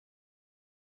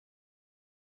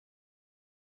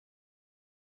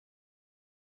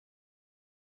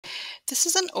This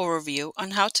is an overview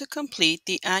on how to complete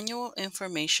the annual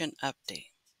information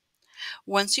update.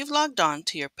 Once you've logged on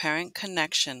to your Parent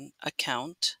Connection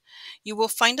account, you will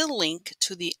find a link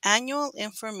to the annual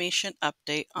information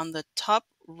update on the top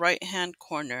right-hand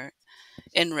corner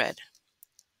in red.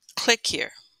 Click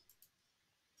here.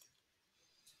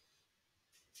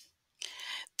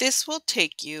 This will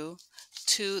take you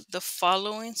to the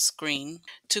following screen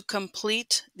to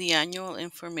complete the annual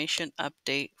information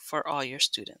update for all your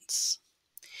students.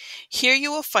 Here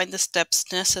you will find the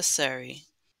steps necessary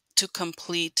to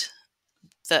complete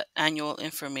the annual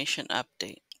information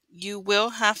update. You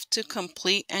will have to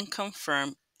complete and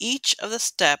confirm each of the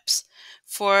steps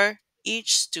for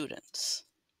each student.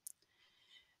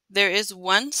 There is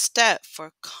one step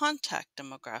for contact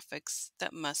demographics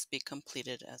that must be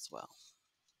completed as well.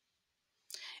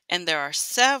 And there are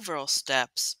several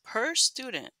steps per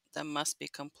student that must be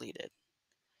completed.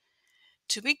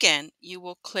 To begin, you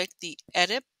will click the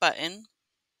Edit button,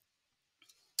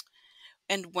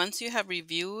 and once you have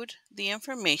reviewed the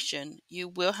information, you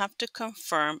will have to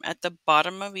confirm at the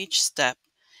bottom of each step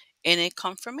in a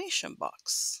confirmation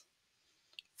box.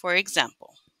 For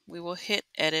example, we will hit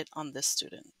Edit on this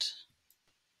student.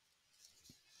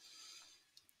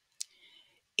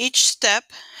 Each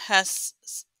step has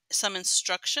some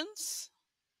instructions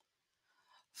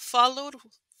followed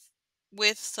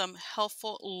with some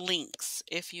helpful links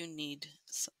if you need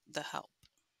the help.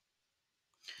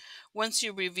 Once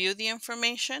you review the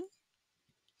information,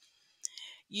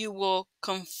 you will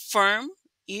confirm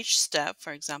each step.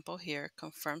 For example, here,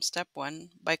 confirm step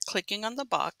 1 by clicking on the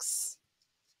box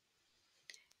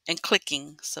and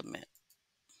clicking Submit.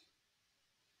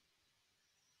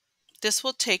 This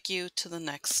will take you to the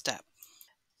next step.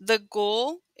 The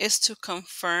goal is to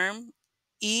confirm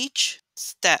each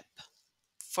step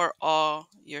for all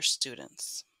your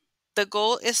students. The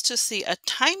goal is to see a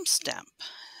timestamp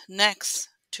next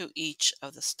to each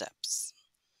of the steps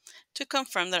to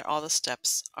confirm that all the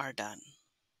steps are done.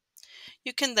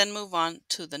 You can then move on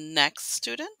to the next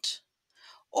student,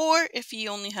 or if you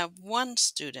only have one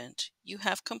student, you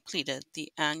have completed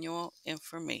the annual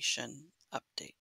information update.